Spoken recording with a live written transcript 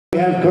We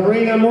have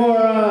Karina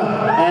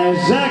Mora and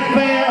Zack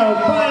of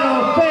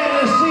Final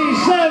Fantasy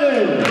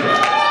VII.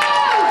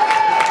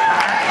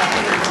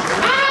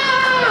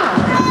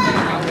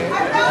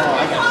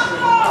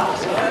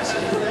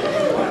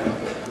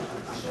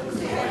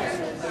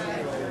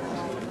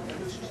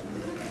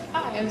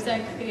 Hi, I'm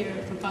Zack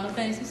from Final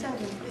Fantasy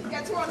VII.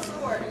 Got two on the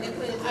sword and then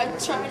put it. I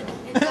tried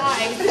and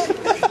died.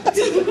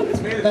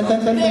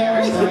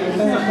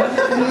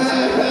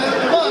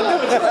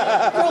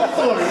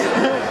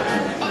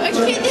 I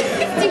can't do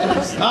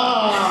it.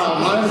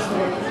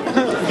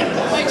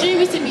 My dream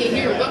is to be a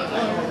hero.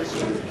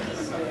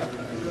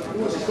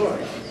 What's the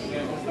story?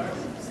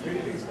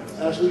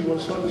 Ashley, you want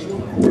to start this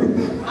one?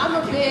 I'm a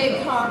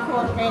big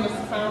hardcore fan of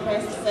Final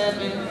Fantasy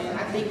VII, and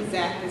I think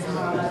Zack is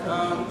hard.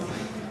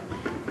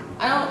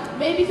 I don't,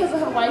 maybe because of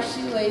her white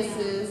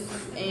shoelaces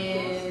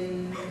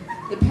and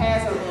the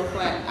pads are a little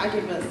flat. I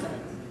give it a 7.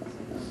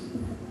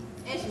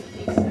 And she's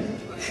decent.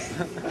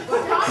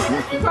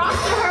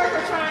 Props to her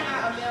for trying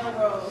out a male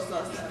role, so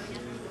 7.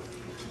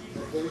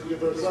 Okay, you give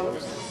her a 7.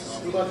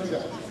 What about you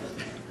guys?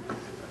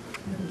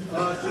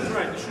 She's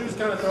right. The shoes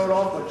kind of throw it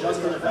off, but just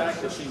for the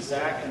fact that she's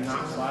Zack and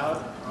not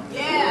Cloud.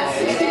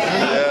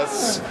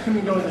 Yes. You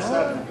can go with the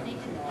 7.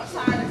 I'm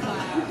tired of Cloud.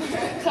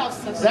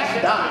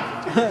 Zack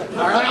died.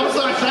 Alright, I'm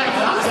sorry, Zack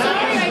died. I'm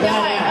sorry I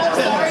died. I'm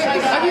sorry I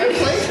died. Have you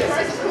played it?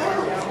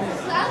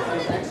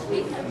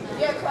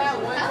 Yeah, Cloud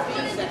won the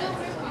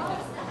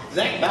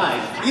Zack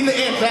died. In the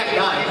end, Zack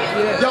died.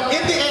 Yo,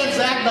 in the end,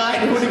 Zack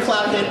died, and who did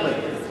Cloud hit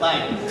with?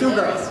 Like, 2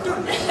 girls.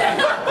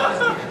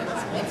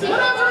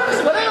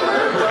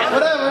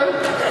 Whatever.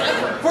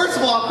 First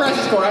of all,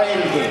 Crisis Core, I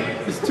hated the game.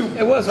 It's too.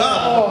 It was. Yeah,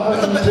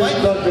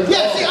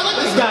 see, I like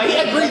this guy. He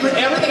agrees with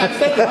everything I'm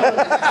saying.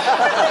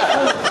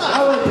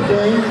 I like the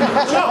game.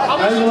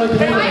 I didn't like the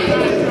game.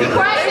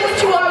 Crisis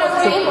what you want to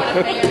see for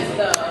the fans,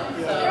 though.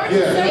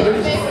 Yeah.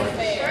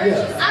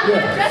 I'm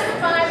not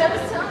justified, I'm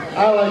just telling you. I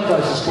like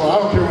Crisis Core. I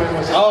don't care what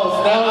anyone says.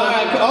 Oh, snap.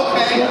 Alright,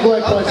 okay. I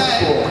like Crisis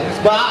Core.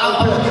 But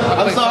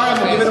I'm sorry, I'm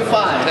going to give it a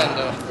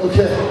 5.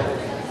 Okay.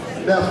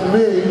 Now for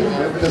me,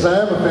 because I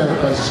am a fan of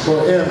Crisis Core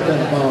and a fan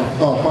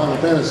of Final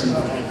Fantasy,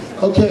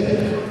 okay,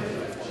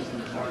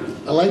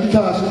 I like the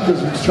costume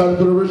because we try to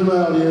put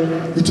originality in.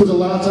 You took a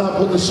lot of time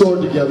putting the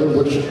sword together,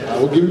 which I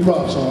will give you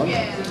props on.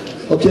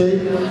 Okay,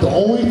 the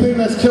only thing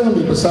that's killing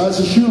me besides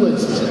the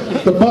shoelaces,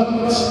 the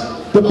buttons.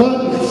 The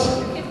buttons.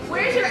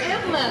 Where's your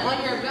emblem on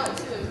your belt,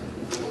 too?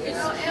 There's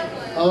no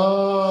emblem.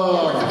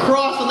 Oh. The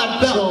cross on that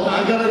belt. So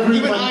I gotta agree.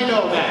 Even I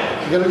know that.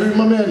 I gotta agree with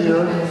my man here. I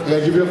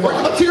gotta give you a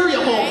 5.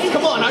 Material holes.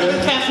 Come on, I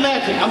didn't cast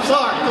magic. I'm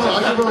sorry. Come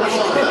on. I give her a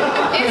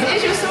 5.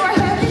 Is your sword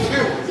heavy?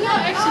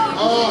 Yeah, actually.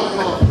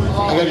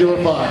 I gotta give her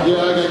a 5. Yeah, I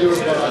gotta give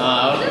her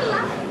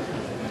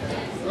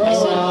a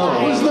 5.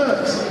 Who's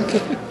next?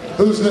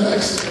 Who's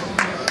next?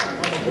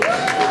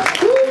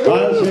 I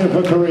was here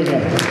for Karina.